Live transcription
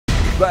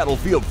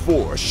Battlefield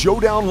 4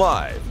 Showdown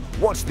Live.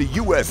 Watch the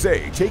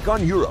USA take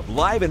on Europe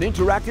live and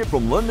interactive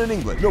from London,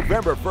 England,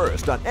 November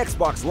 1st on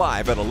Xbox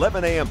Live at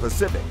 11 a.m.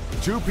 Pacific,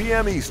 2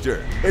 p.m.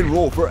 Eastern.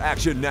 Enroll for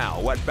action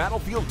now at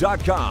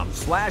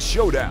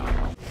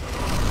battlefield.com/showdown.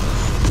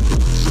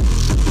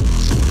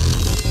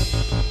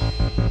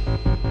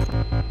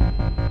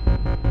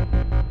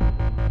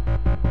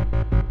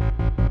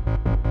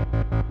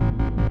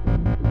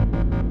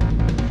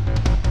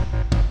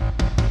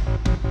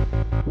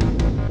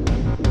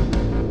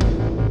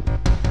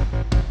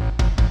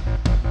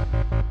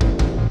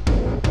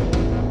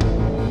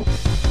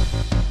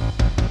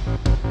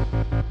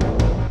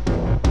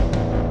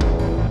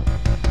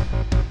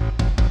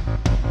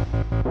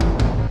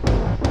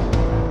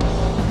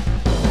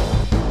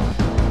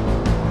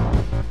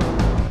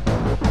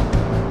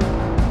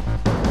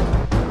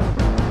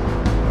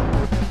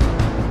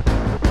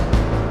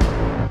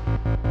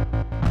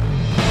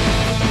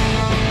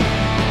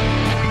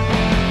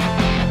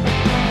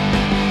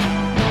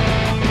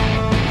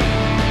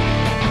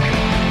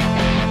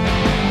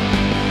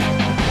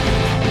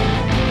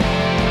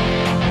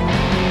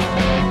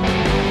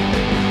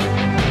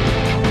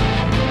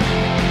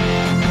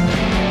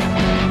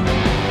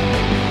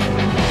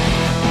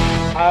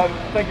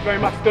 Thank you very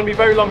much. It's going to be a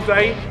very long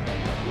day.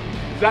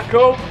 Is that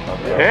cool?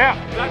 Yeah.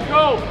 Is that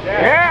cool?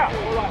 Yeah.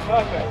 All right,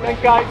 perfect.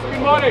 Thanks, guys. Good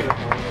morning.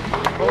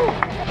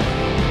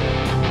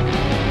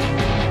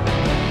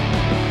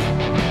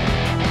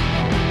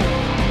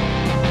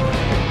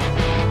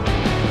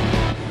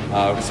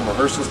 With some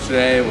rehearsals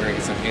today, we're going to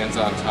get some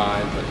hands-on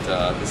time, but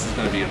this is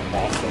going to be an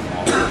awesome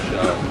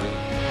show.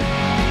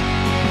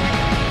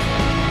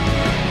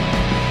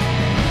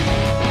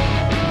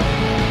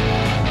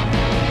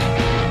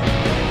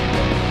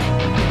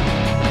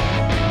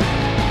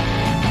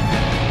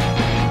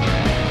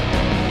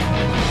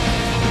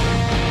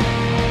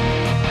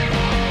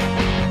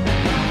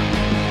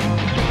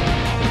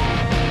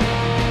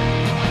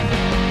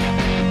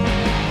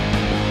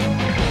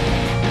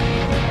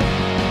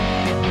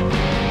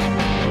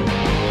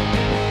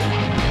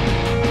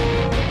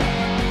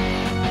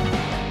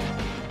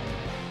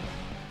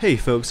 Hey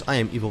folks, I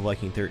am Evil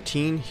Viking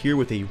 13 here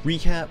with a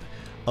recap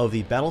of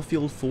the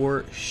Battlefield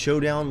 4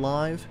 Showdown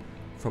Live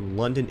from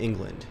London,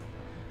 England.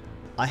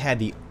 I had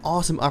the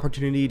awesome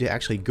opportunity to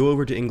actually go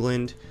over to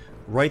England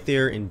right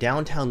there in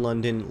downtown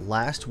London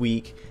last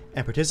week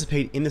and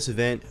participate in this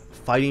event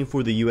fighting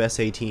for the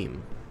USA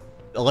team.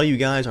 A lot of you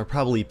guys are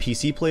probably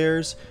PC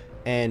players,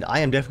 and I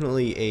am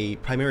definitely a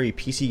primary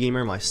PC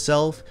gamer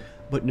myself.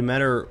 But no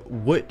matter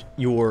what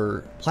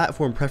your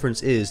platform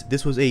preference is,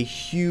 this was a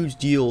huge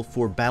deal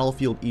for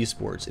Battlefield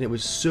esports, and it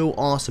was so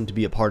awesome to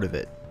be a part of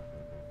it.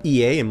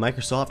 EA and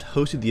Microsoft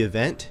hosted the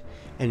event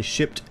and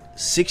shipped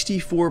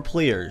 64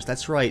 players,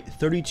 that's right,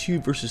 32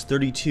 versus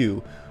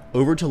 32,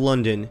 over to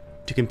London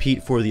to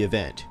compete for the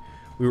event.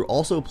 We were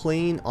also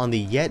playing on the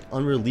yet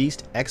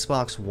unreleased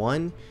Xbox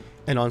One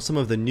and on some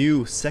of the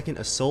new Second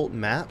Assault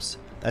maps.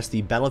 That's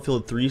the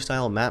Battlefield 3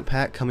 style map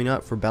pack coming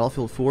up for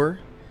Battlefield 4.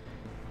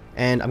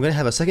 And I'm going to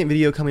have a second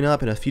video coming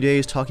up in a few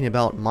days talking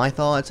about my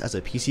thoughts as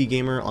a PC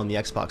gamer on the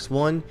Xbox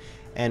One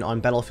and on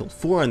Battlefield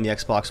 4 on the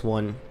Xbox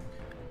One.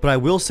 But I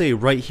will say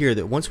right here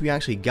that once we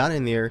actually got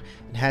in there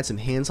and had some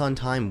hands-on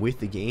time with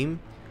the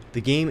game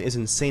is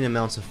insane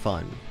amounts of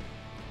fun.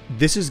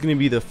 This is going to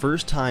be the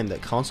first time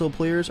that console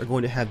players are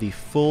going to have the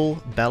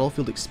full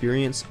Battlefield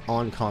experience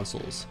on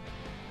consoles.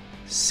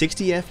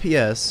 60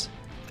 FPS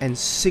and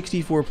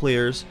 64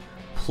 players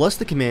plus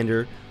the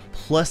commander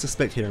plus the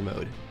spectator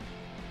mode.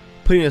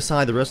 Putting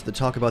aside the rest of the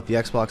talk about the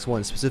Xbox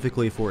One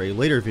specifically for a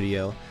later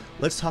video,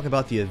 let's talk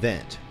about the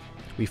event.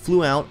 We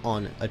flew out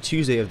on a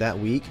Tuesday of that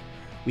week.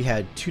 We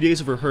had 2 days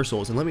of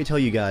rehearsals, and let me tell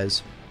you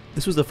guys,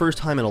 this was the first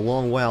time in a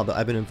long while that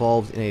I've been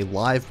involved in a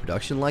live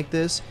production like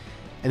this,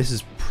 and this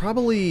is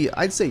probably,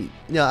 I'd say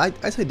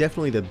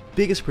definitely the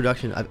biggest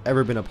production I've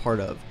ever been a part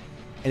of,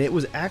 and it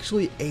was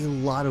actually a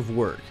lot of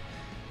work.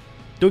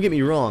 Don't get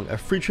me wrong, a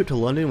free trip to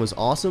London was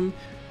awesome,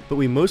 but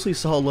we mostly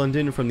saw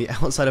London from the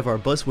outside of our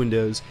bus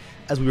windows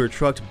as we were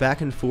trucked back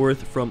and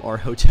forth from our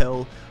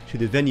hotel to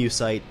the venue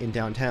site in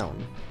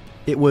downtown.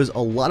 It was a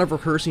lot of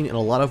rehearsing and a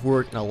lot of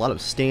work and a lot of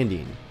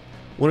standing.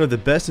 One of the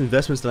best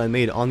investments that I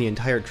made on the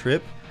entire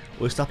trip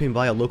was stopping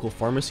by a local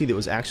pharmacy that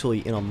was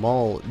actually in a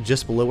mall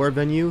just below our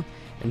venue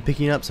and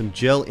picking up some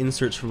gel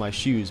inserts for my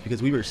shoes,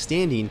 because we were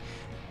standing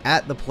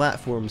at the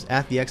platforms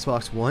at the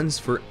Xbox Ones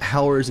for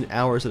hours and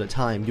hours at a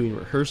time doing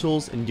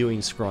rehearsals and doing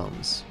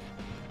scrums.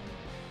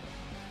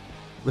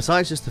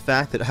 Besides just the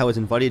fact that I was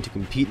invited to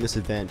compete in this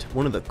event,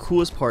 one of the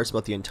coolest parts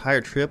about the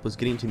entire trip was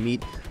getting to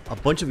meet a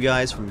bunch of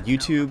guys from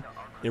YouTube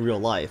in real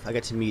life. I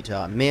got to meet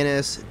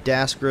Manus,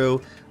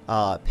 Dasgro,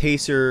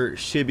 Pacer,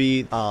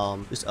 Shibby,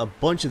 just a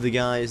bunch of the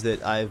guys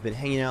that I've been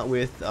hanging out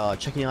with,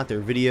 checking out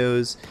their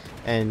videos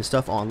and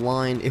stuff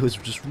online. It was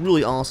just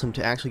really awesome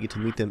to actually get to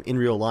meet them in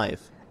real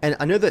life. And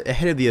I know that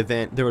ahead of the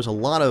event there was a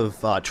lot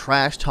of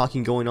trash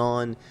talking going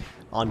on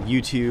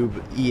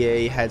YouTube.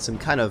 EA had some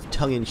kind of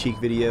tongue-in-cheek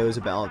videos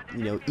about,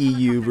 you know,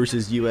 EU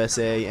versus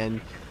USA,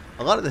 and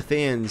a lot of the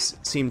fans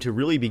seem to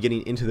really be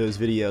getting into those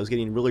videos,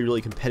 getting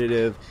really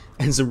competitive,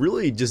 and some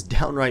really just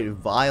downright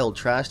vile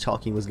trash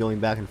talking was going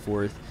back and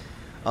forth.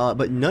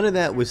 But none of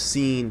that was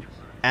seen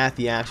at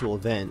the actual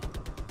event.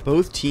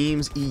 Both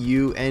teams,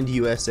 EU and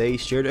USA,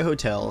 shared a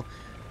hotel.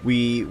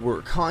 We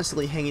were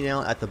constantly hanging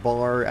out at the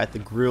bar, at the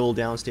grill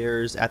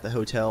downstairs, at the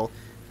hotel.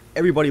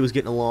 Everybody was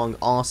getting along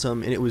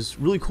awesome, and it was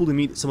really cool to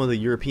meet some of the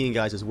European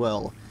guys as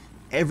well.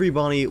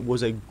 Everybody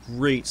was a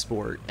great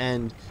sport,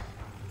 and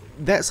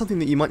that's something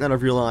that you might not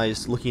have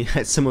realized looking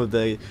at some of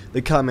the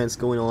comments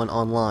going on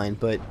online,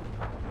 but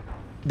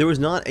there was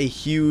not a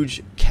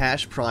huge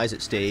cash prize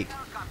at stake,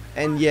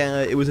 and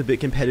yeah, it was a bit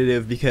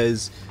competitive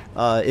because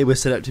it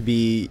was set up to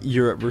be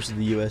Europe versus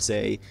the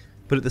USA,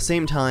 but at the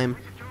same time,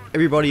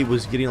 everybody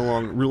was getting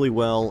along really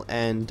well,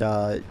 and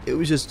it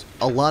was just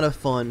a lot of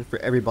fun for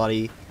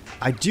everybody.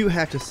 I do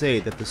have to say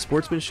that the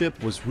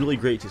sportsmanship was really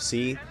great to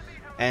see,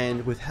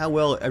 and with how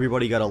well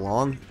everybody got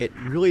along, it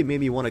really made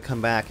me want to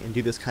come back and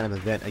do this kind of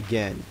event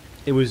again.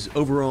 It was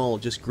overall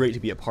just great to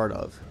be a part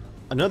of.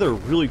 Another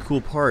really cool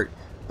part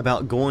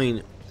about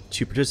going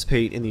to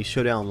participate in the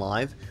Showdown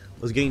Live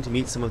was getting to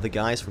meet some of the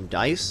guys from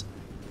DICE.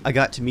 I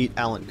got to meet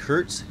Alan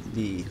Kurtz,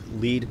 the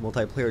lead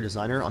multiplayer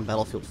designer on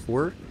Battlefield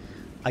 4.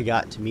 I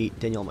got to meet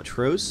Danielle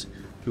Matros,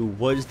 who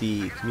was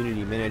the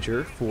community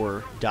manager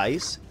for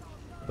DICE,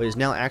 but is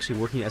now actually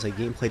working as a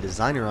gameplay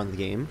designer on the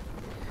game.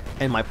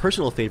 And my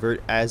personal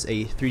favorite, as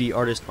a 3D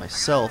artist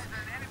myself,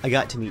 I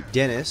got to meet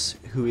Dennis,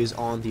 who is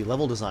on the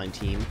level design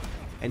team,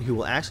 and who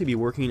will actually be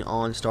working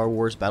on Star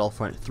Wars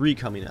Battlefront 3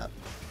 coming up.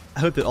 I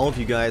hope that all of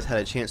you guys had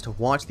a chance to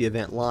watch the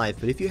event live,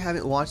 but if you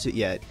haven't watched it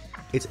yet,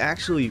 it's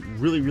actually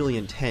really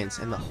intense,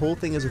 and the whole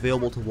thing is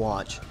available to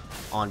watch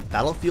on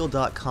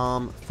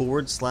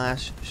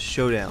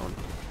battlefield.com/showdown.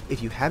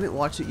 If you haven't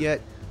watched it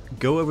yet,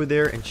 go over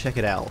there and check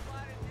it out.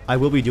 I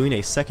will be doing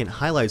a second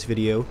highlights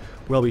video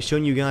where I'll be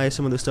showing you guys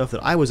some of the stuff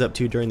that I was up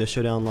to during the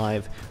Showdown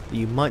Live that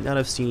you might not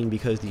have seen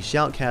because the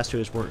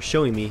shoutcasters weren't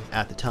showing me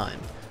at the time.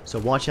 So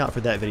watch out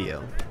for that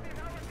video.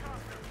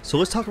 So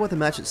let's talk about the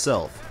match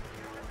itself.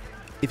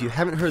 If you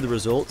haven't heard the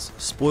results,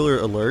 spoiler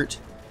alert,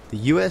 the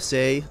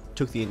USA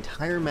took the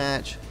entire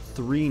match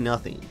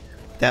 3-0.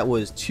 That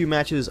was 2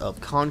 matches of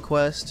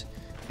Conquest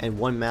and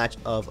 1 match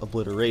of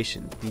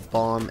Obliteration, the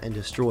bomb and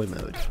destroy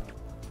mode.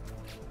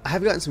 I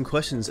have gotten some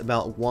questions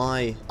about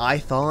why I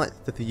thought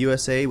that the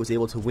USA was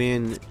able to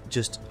win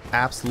just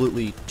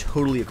absolutely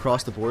totally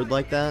across the board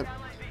like that,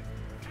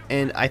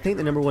 and I think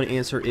the number one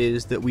answer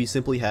is that we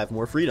simply have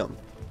more freedom.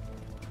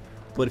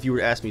 But if you were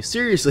to ask me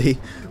seriously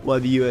why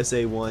the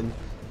USA won,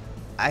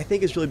 I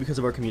think it's really because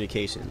of our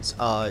communications.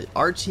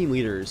 Our team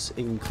leaders,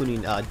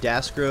 including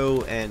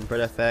Dascro and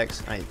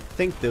BrettFX, I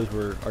think those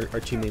were our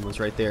 2 main ones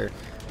right there.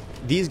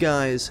 These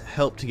guys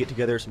helped to get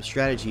together some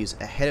strategies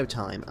ahead of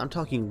time. I'm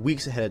talking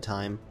weeks ahead of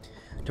time,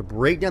 to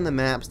break down the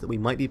maps that we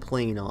might be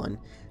playing on,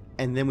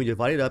 and then we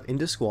divided up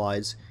into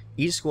squads.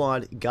 Each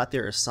squad got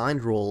their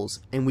assigned roles,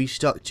 and we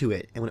stuck to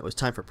it. And when it was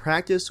time for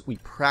practice, we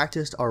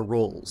practiced our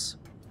roles.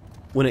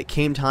 When it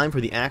came time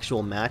for the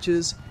actual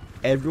matches,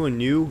 everyone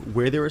knew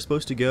where they were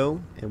supposed to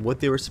go and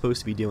what they were supposed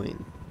to be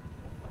doing.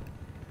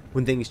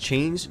 When things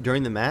changed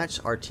during the match,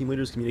 our team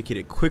leaders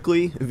communicated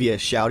quickly via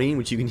shouting,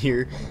 which you can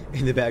hear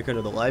in the background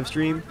of the live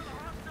stream,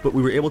 but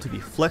we were able to be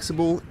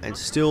flexible and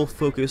still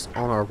focused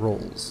on our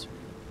roles.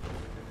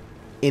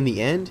 In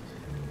the end,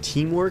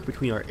 teamwork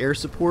between our air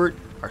support,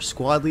 our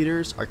squad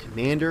leaders, our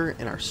commander,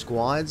 and our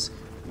squads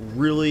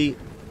really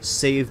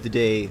saved the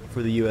day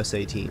for the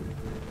USA team.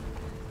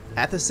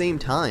 At the same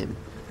time,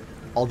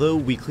 although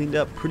we cleaned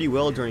up pretty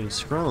well during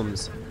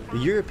scrums, the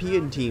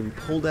European team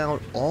pulled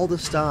out all the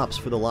stops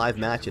for the live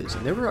matches,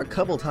 and there were a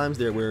couple times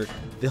there where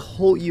the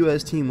whole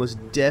US team was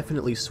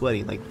definitely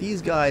sweating. Like,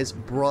 these guys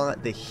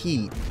brought the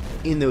heat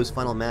in those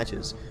final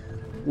matches,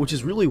 which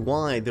is really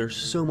why they're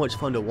so much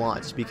fun to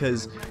watch,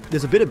 because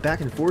there's a bit of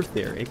back and forth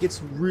there. It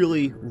gets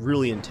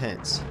really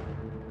intense.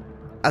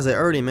 As I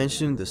already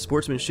mentioned, the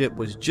sportsmanship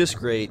was just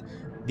great.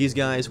 These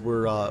guys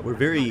were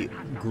very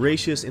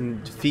gracious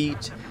in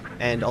defeat.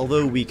 And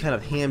although we kind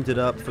of hammed it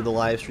up for the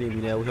live stream,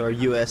 you know, with our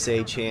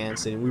USA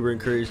chants, and we were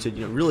encouraged to,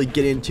 you know, really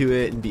get into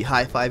it and be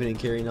high-fiving and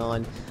carrying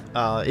on,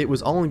 it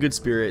was all in good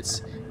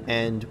spirits,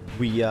 and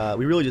we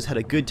really just had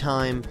a good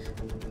time.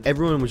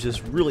 Everyone was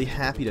just really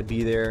happy to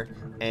be there,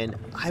 and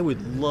I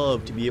would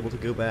love to be able to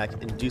go back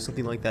and do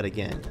something like that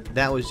again.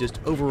 That was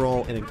just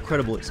overall an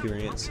incredible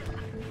experience.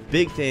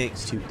 Big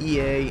thanks to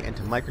EA and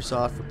to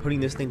Microsoft for putting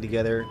this thing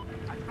together,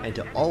 and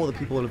to all of the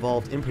people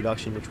involved in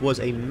production, which was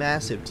a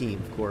massive team,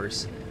 of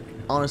course.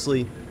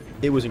 Honestly,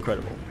 it was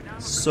incredible.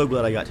 So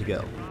glad I got to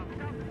go.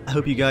 I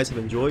hope you guys have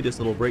enjoyed this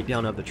little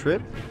breakdown of the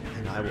trip,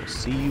 and I will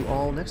see you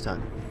all next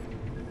time.